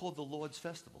 They're called the Lord's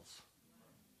festivals.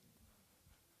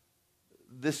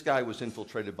 This guy was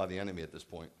infiltrated by the enemy at this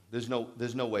point. There's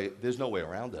no way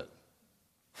around it.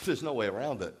 There's no way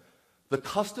around it. The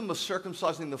custom of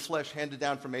circumcising the flesh handed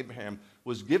down from Abraham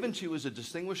was given to you as a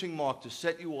distinguishing mark to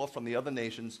set you off from the other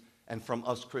nations and from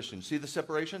us Christians. See the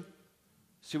separation?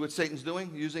 See what Satan's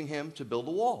doing? Using him to build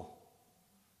a wall.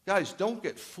 Guys, don't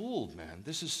get fooled, man.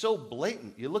 This is so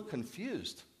blatant. You look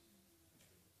confused.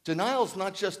 Denial's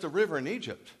not just a river in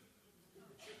Egypt.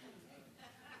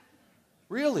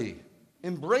 Really,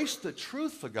 embrace the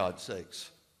truth for God's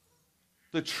sakes.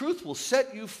 The truth will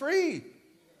set you free.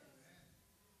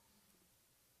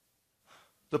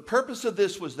 The purpose of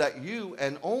this was that you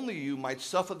and only you might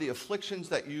suffer the afflictions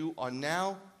that you are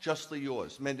now justly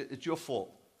yours. I mean, it's your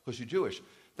fault because you're Jewish.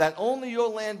 That only your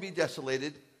land be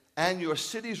desolated and your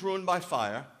cities ruined by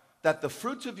fire, that the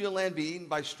fruits of your land be eaten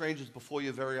by strangers before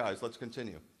your very eyes. Let's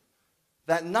continue.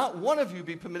 That not one of you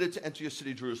be permitted to enter your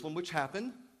city, Jerusalem, which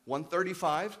happened.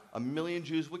 135, 1 million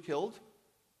Jews were killed.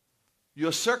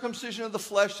 Your circumcision of the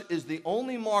flesh is the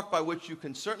only mark by which you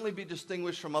can certainly be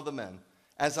distinguished from other men.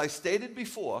 As I stated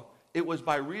before, it was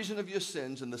by reason of your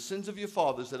sins and the sins of your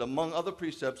fathers that among other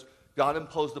precepts, God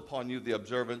imposed upon you the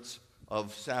observance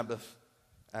of Sabbath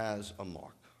as a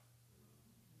mark.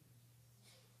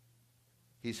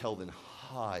 He's held in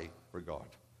high regard.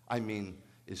 I mean,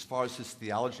 as far as his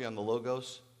theology on the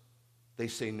Logos, they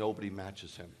say nobody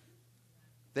matches him.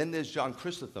 Then there's John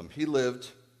Chrysostom. He lived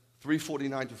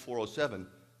 349 to 407.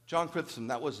 John Chrysostom,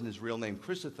 that wasn't his real name.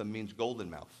 Chrysostom means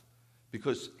golden mouth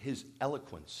because his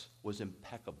eloquence was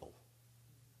impeccable.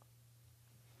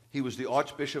 He was the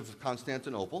Archbishop of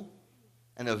Constantinople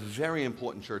and a very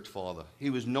important church father. He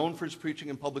was known for his preaching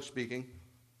and public speaking,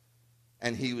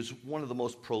 and he was one of the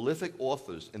most prolific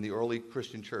authors in the early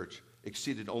Christian church,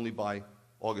 exceeded only by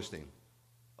Augustine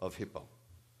of Hippo.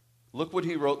 Look what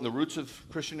he wrote in The Roots of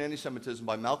Christian Anti-Semitism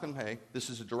by Malcolm Hay. This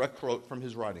is a direct quote from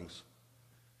his writings.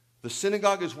 The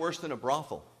synagogue is worse than a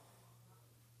brothel.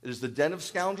 It is the den of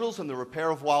scoundrels and the repair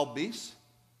of wild beasts,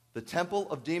 the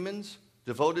temple of demons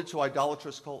devoted to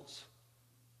idolatrous cults,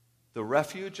 the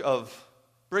refuge of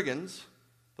brigands,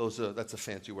 that's a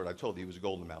fancy word, I told you he was a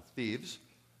golden mouth, thieves,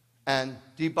 and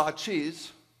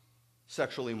debauchees,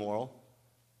 sexually immoral,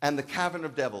 and the cavern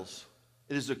of devils.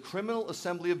 It is a criminal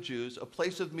assembly of Jews, a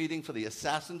place of meeting for the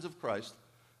assassins of Christ,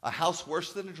 a house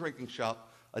worse than a drinking shop,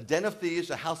 a den of thieves,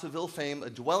 a house of ill fame, a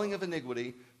dwelling of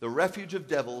iniquity, the refuge of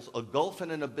devils, a gulf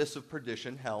and an abyss of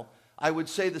perdition, hell. I would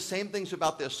say the same things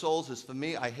about their souls as for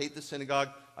me. I hate the synagogue.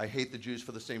 I hate the Jews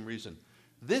for the same reason.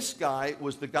 This guy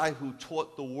was the guy who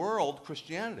taught the world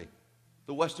Christianity,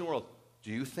 the Western world.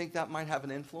 Do you think that might have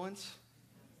an influence?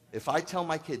 If I tell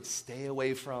my kids, stay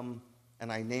away from, and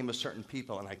I name a certain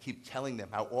people, and I keep telling them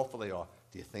how awful they are,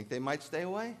 do you think they might stay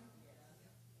away?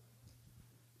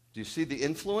 Do you see the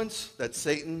influence that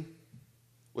Satan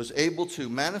was able to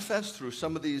manifest through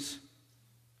some of these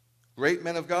great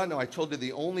men of God? Now, I told you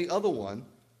the only other one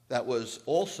that was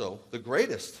also the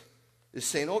greatest is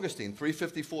St. Augustine,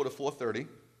 354 to 430,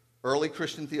 early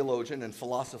Christian theologian and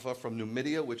philosopher from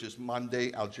Numidia, which is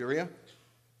modern-day Algeria.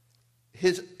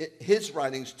 His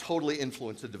writings totally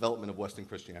influenced the development of Western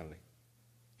Christianity.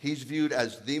 He's viewed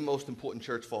as the most important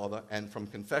church father, and from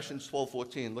Confessions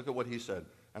 12:14, look at what he said,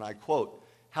 and I quote,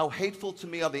 "How hateful to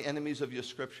me are the enemies of your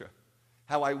scripture.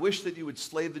 How I wish that you would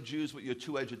slay the Jews with your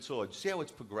two-edged sword." See how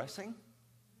it's progressing?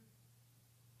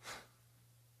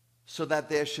 "So that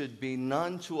there should be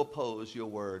none to oppose your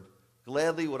word.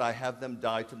 Gladly would I have them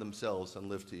die to themselves and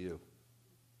live to you."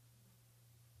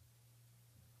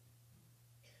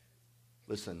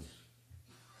 Listen,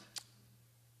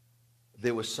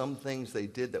 there were some things they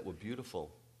did that were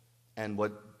beautiful, and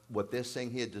what they're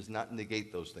saying here does not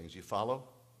negate those things. You follow?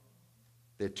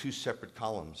 They're two separate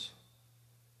columns.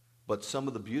 But some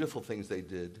of the beautiful things they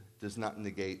did does not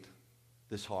negate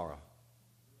this horror.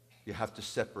 You have to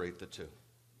separate the two.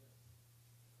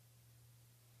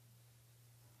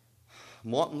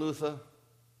 Martin Luther,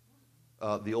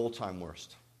 the all-time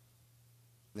worst.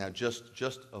 Now, just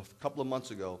a couple of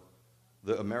months ago,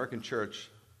 the American church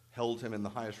held him in the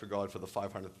highest regard for the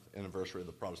 500th anniversary of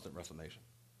the Protestant Reformation.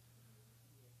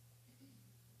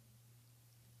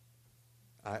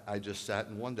 I just sat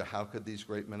and wondered, how could these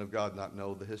great men of God not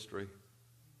know the history?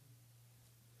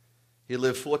 He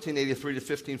lived 1483 to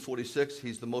 1546.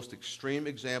 He's the most extreme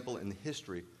example in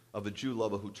history of a Jew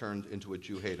lover who turned into a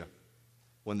Jew hater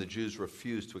when the Jews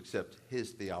refused to accept his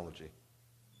theology.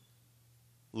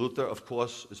 Luther, of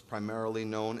course, is primarily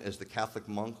known as the Catholic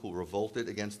monk who revolted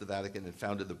against the Vatican and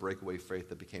founded the breakaway faith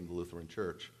that became the Lutheran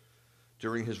Church.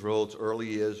 During his road's early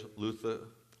years, Luther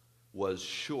was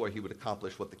sure he would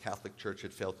accomplish what the Catholic Church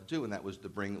had failed to do, and that was to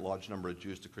bring a large number of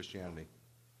Jews to Christianity.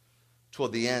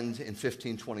 Toward the end, in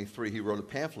 1523, he wrote a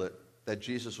pamphlet that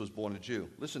Jesus was born a Jew.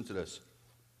 Listen to this.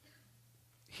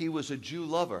 He was a Jew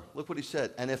lover. Look what he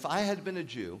said. And if I had been a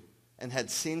Jew and had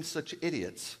seen such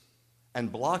idiots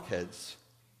and blockheads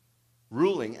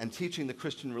ruling and teaching the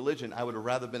Christian religion, I would have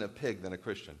rather been a pig than a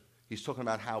Christian. He's talking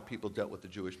about how people dealt with the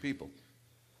Jewish people.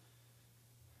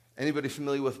 Anybody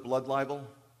familiar with blood libel?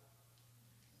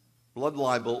 Blood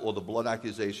libel, or the blood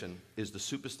accusation, is the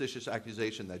superstitious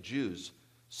accusation that Jews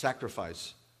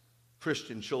sacrifice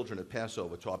Christian children at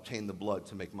Passover to obtain the blood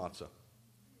to make matzah.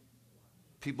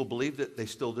 People believed it. They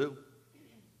still do.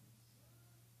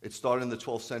 It started in the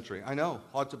 12th century. I know,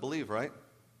 hard to believe, right?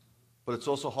 But it's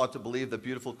also hard to believe that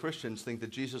beautiful Christians think that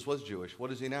Jesus was Jewish.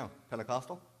 What is he now?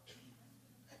 Pentecostal?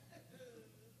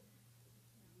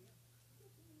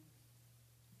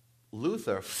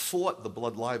 Luther fought the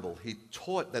blood libel. He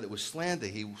taught that it was slander.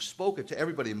 He spoke it to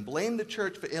everybody and blamed the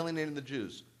church for alienating the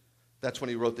Jews. That's when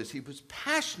he wrote this. He was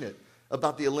passionate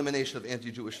about the elimination of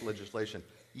anti-Jewish legislation.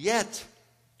 Yet,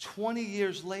 20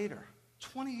 years later,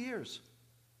 20 years,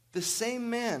 the same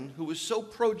man who was so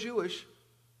pro-Jewish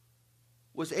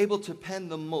was able to pen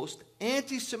the most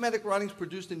anti-Semitic writings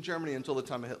produced in Germany until the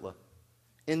time of Hitler.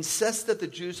 Incensed that the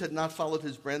Jews had not followed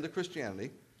his brand of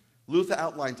Christianity, Luther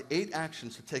outlined 8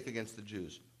 actions to take against the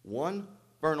Jews. 1,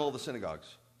 burn all the synagogues.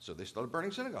 So they started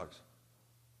burning synagogues.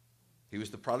 He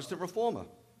was the Protestant reformer.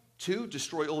 2,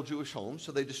 destroy all Jewish homes.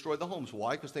 So they destroyed the homes.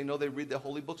 Why? Because they know they read their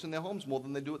holy books in their homes more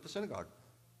than they do at the synagogue.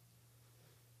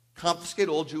 Confiscate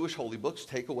all Jewish holy books.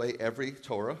 Take away every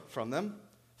Torah from them.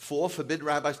 4, forbid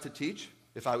rabbis to teach.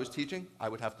 If I was teaching, I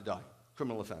would have to die.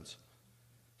 Criminal offense.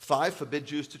 5, forbid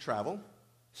Jews to travel.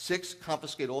 6,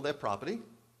 confiscate all their property.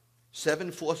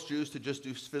 7, force Jews to just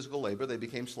do physical labor. They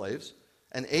became slaves.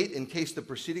 And 8, in case the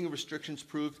preceding restrictions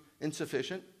proved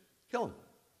insufficient, kill them.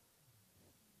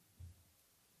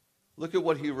 Look at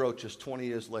what he wrote just 20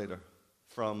 years later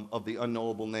of the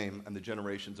unknowable name and the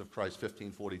generations of Christ,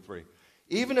 1543.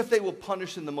 Even if they were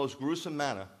punished in the most gruesome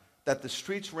manner, that the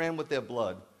streets ran with their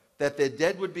blood, that their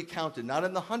dead would be counted not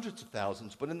in the hundreds of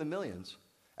thousands, but in the millions,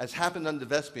 as happened under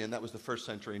Vespasian, that was the first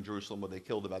century in Jerusalem where they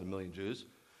killed about 1 million Jews,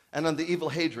 and under evil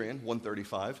Hadrian,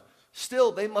 135,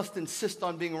 still they must insist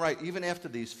on being right, even after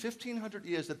these 1,500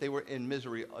 years that they were in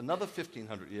misery, another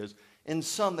 1,500 years. In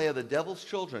some, they are the devil's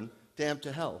children, damned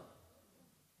to hell.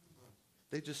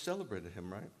 They just celebrated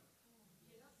him, right?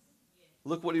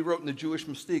 Look what he wrote in the Jewish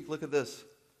Mystique. Look at this.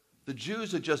 The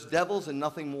Jews are just devils and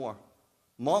nothing more.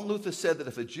 Martin Luther said that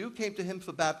if a Jew came to him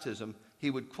for baptism, he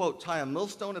would, quote, tie a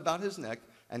millstone about his neck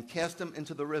and cast him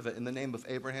into the river in the name of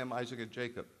Abraham, Isaac, and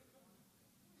Jacob.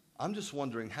 I'm just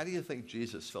wondering, how do you think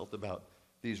Jesus felt about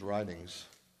these writings,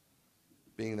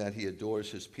 being that he adores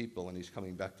his people and he's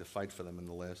coming back to fight for them in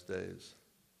the last days?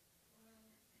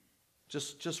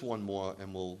 Just one more,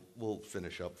 and we'll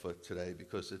finish up for today,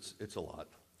 because it's a lot.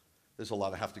 There's a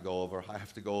lot I have to go over. I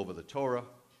have to go over the Torah,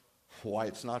 why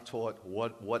it's not taught,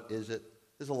 what is it.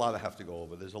 There's a lot I have to go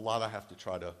over. There's a lot I have to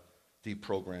try to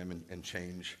deprogram and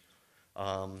change.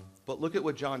 But look at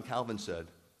what John Calvin said.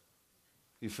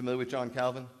 You familiar with John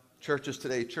Calvin? Churches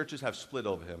today, churches have split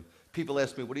over him. People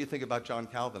ask me, what do you think about John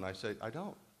Calvin? I say, I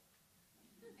don't.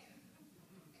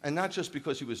 And not just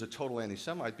because he was a total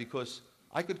anti-Semite, because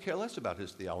I could care less about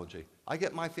his theology. I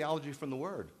get my theology from the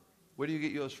Word. Where do you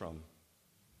get yours from?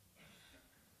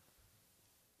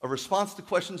 A response to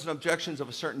questions and objections of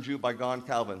a certain Jew by John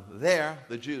Calvin. There,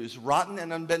 the Jews, rotten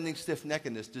and unbending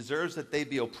stiff-neckedness, deserves that they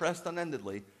be oppressed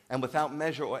unendedly and without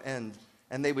measure or end,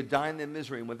 and they would die in their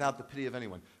misery and without the pity of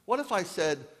anyone. What if I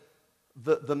said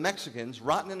the Mexicans,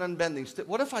 rotten and unbending,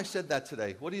 what if I said that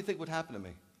today? What do you think would happen to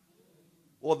me?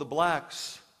 Or the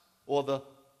blacks, or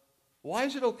why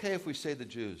is it okay if we say the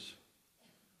Jews?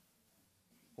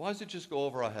 Why does it just go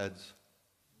over our heads?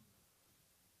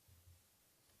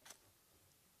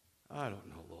 I don't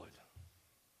know, Lord.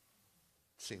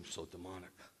 It seems so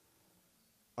demonic.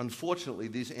 Unfortunately,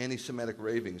 these anti-Semitic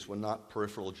ravings were not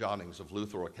peripheral jottings of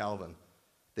Luther or Calvin.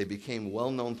 They became well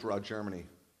known throughout Germany.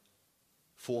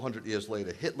 400 years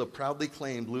later, Hitler proudly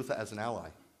claimed Luther as an ally,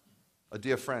 a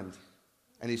dear friend.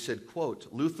 And he said, quote,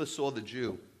 Luther saw the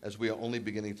Jew as we are only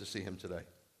beginning to see him today.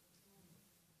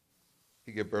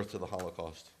 He gave birth to the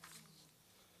Holocaust.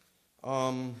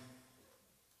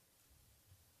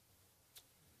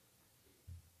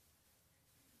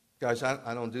 Guys,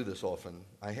 I don't do this often.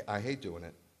 I hate doing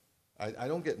it. I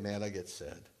don't get mad, I get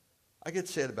sad. I get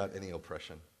sad about any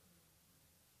oppression.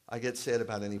 I get sad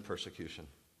about any persecution.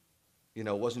 You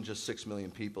know, it wasn't just 6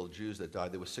 million people, Jews, that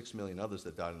died. There were 6 million others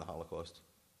that died in the Holocaust.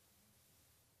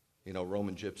 You know,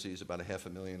 Roman gypsies, about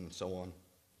 500,000, and so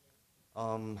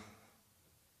on.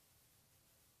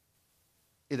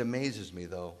 It amazes me,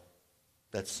 though,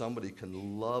 that somebody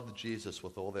can love Jesus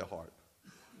with all their heart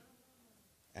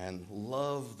and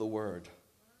love the Word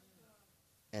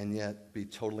and yet be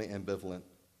totally ambivalent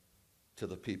to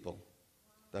the people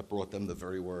that brought them the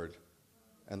very Word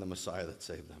and the Messiah that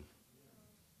saved them.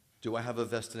 Do I have a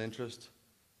vested interest?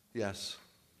 Yes.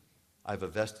 I have a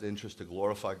vested interest to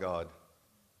glorify God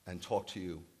and talk to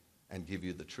you and give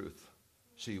you the truth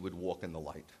so you would walk in the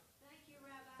light. Thank you,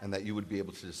 Rabbi. And that you would be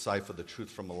able to decipher the truth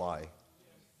from a lie.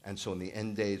 And so in the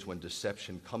end days when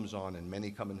deception comes on and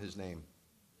many come in his name,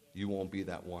 you won't be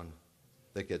that one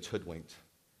that gets hoodwinked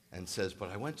and says, but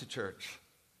I went to church,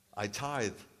 I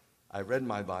tithed, I read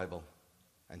my Bible.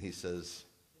 And he says,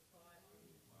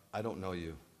 I don't know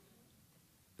you.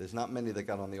 There's not many that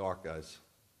got on the ark, guys.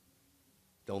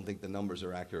 Don't think the numbers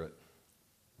are accurate.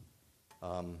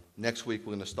 Next week,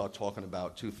 we're going to start talking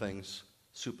about two things: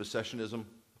 supersessionism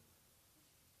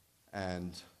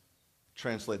and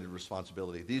translated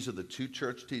responsibility. These are the two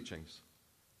church teachings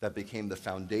that became the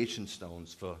foundation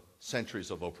stones for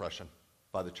centuries of oppression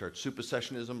by the church.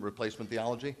 Supersessionism, replacement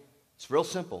theology. It's real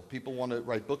simple. People want to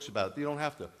write books about it. You don't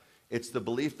have to. It's the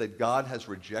belief that God has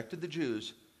rejected the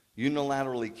Jews,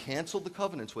 unilaterally canceled the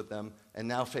covenants with them, and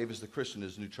now favors the Christian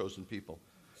as new chosen people.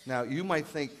 Now, you might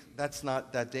think that's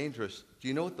not that dangerous. Do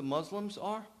you know what the Muslims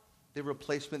are? They're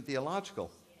replacement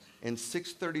theological. In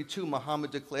 632,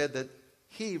 Muhammad declared that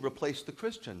he replaced the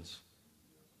Christians.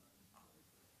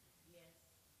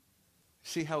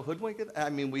 See how hoodwinked? I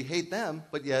mean, we hate them,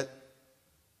 but yet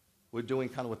we're doing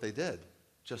kind of what they did,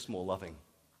 just more loving.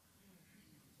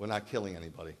 We're not killing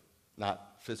anybody,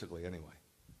 not physically anyway.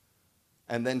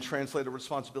 And then translated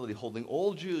responsibility, holding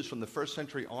all Jews from the first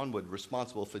century onward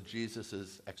responsible for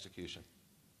Jesus' execution.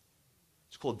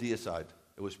 It's called deicide.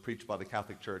 It was preached by the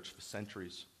Catholic Church for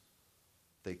centuries.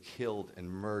 They killed and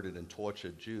murdered and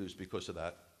tortured Jews because of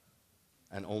that.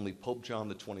 And only Pope John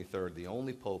the 23rd, the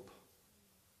only pope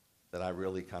that I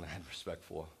really kind of had respect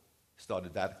for,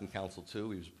 started Vatican Council II.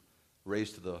 He was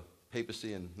raised to the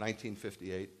papacy in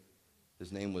 1958.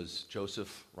 His name was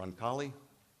Joseph Roncalli,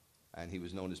 and he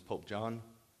was known as Pope John.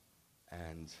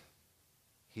 And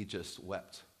he just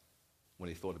wept when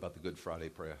he thought about the Good Friday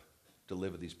prayer,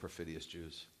 deliver these perfidious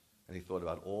Jews. And he thought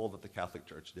about all that the Catholic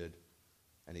Church did.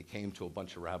 And he came to a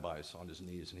bunch of rabbis on his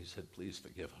knees and he said, please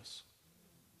forgive us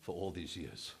for all these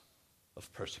years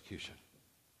of persecution.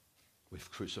 We've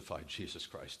crucified Jesus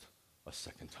Christ a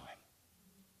second time.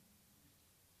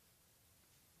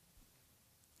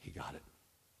 He got it.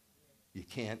 You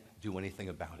can't do anything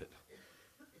about it,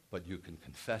 but you can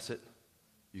confess it,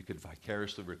 you could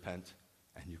vicariously repent,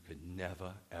 and you could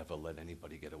never, ever let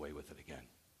anybody get away with it again.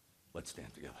 Let's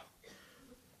stand together.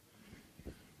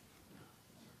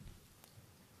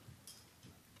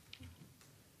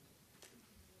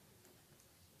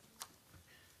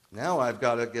 Now I've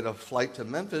got to get a flight to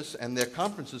Memphis, and their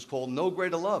conference is called No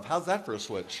Greater Love. How's that for a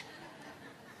switch?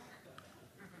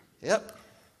 Yep.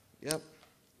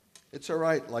 It's all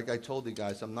right. Like I told you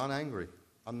guys, I'm not angry.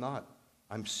 I'm not.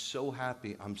 I'm so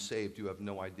happy I'm saved. You have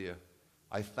no idea.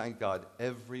 I thank God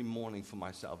every morning for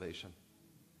my salvation.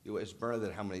 You ask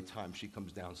Bernadette how many times she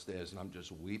comes downstairs, and I'm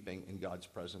just weeping in God's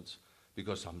presence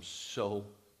because I'm so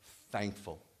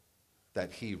thankful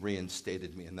that he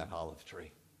reinstated me in that olive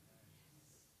tree.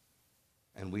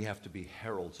 And we have to be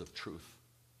heralds of truth,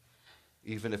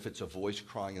 even if it's a voice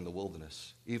crying in the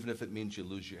wilderness, even if it means you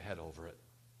lose your head over it.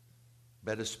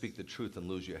 Better speak the truth and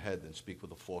lose your head than speak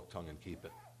with a forked tongue and keep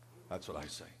it. That's what I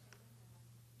say.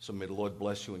 So may the Lord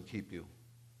bless you and keep you.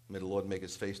 May the Lord make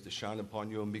his face to shine upon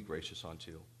you and be gracious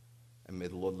unto you. And may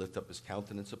the Lord lift up his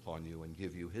countenance upon you and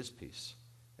give you his peace.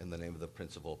 In the name of the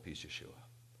Prince of all peace, Yeshua.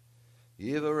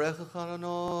 Yivarecha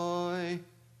Adonai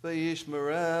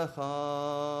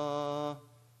v'yishmerecha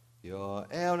Yo'er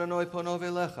Adonai pano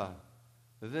v'elecha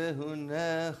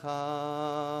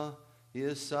v'hunecha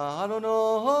Yisa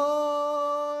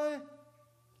Adonai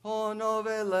Ono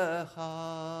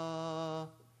velecha,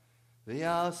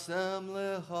 v'yasem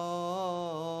lecha,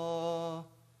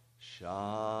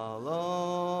 shalom.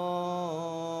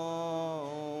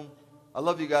 I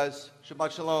love you guys.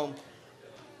 Shabbat shalom.